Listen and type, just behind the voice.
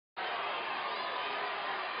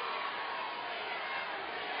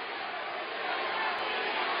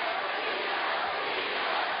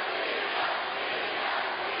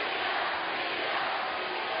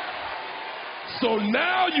So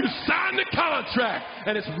now you sign the contract,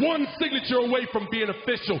 and it's one signature away from being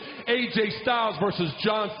official. AJ Styles versus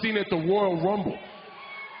John Cena at the Royal Rumble.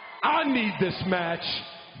 I need this match.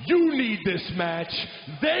 You need this match.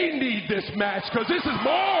 They need this match, because this is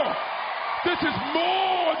more. This is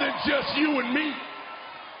more than just you and me.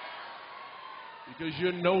 Because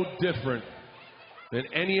you're no different than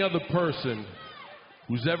any other person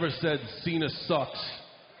who's ever said Cena sucks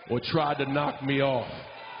or tried to knock me off.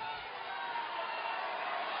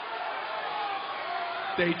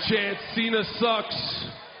 They chant Cena sucks.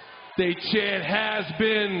 They chant has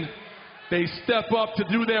been. They step up to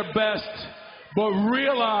do their best, but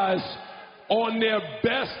realize on their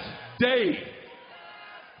best day,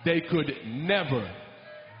 they could never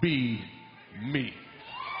be me.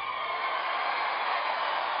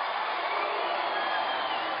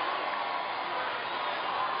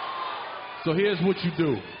 So here's what you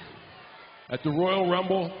do. At the Royal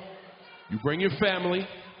Rumble, you bring your family,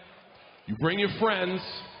 you bring your friends,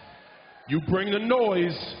 you bring the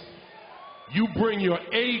noise, you bring your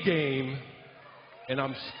A game, and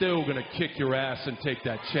I'm still gonna kick your ass and take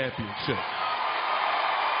that championship.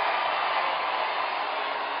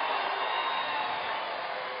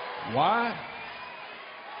 Why?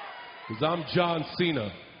 Because I'm John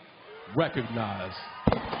Cena, recognized.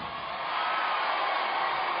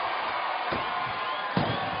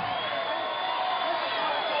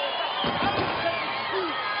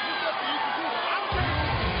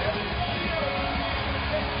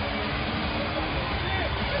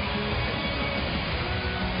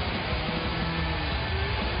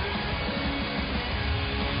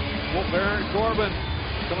 Well, Baron Corbin,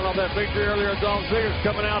 coming off that victory earlier, Dolph Ziggler's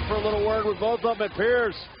coming out for a little word with both of them at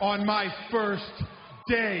Pierce. On my first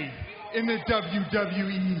day in the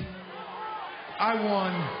WWE, I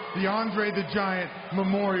won the Andre the Giant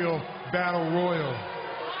Memorial Battle Royal.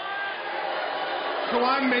 So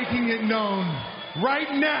I'm making it known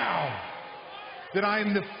right now that I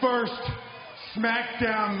am the first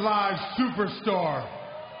SmackDown Live superstar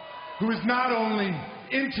who is not only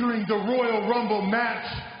entering the Royal Rumble match,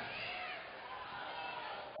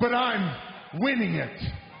 but I'm winning it.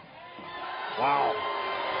 Wow.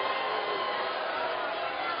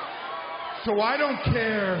 So I don't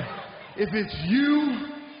care if it's you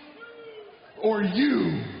or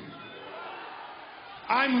you.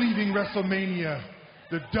 I'm leaving WrestleMania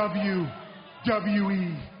the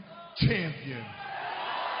WWE champion.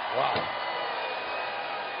 Wow.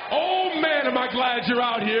 Oh man, am I glad you're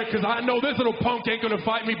out here, because I know this little punk ain't gonna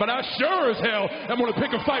fight me, but I sure as hell am gonna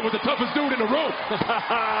pick a fight with the toughest dude in the room.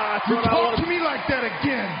 You talk to me like that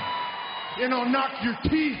again, and I'll knock your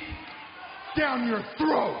teeth down your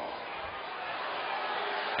throat.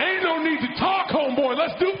 Ain't no need to talk, homeboy.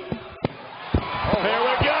 Let's do. Oh, here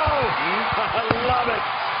we go. I love it.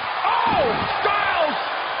 Oh, Styles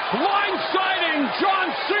blindsiding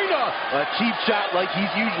John Cena. A cheap shot like he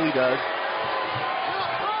usually does.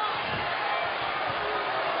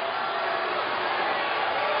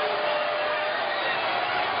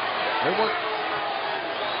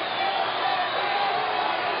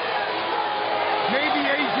 Maybe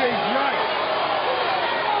AJ's right.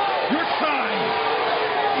 Your sign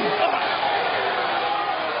is up.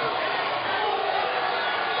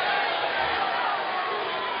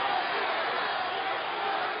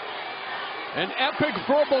 An epic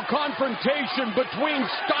verbal confrontation between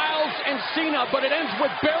Styles and Cena, but it ends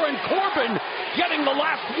with Baron Corbin getting the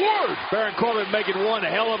last word. Baron Corbin making one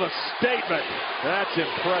hell of a statement. That's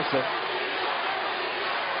impressive.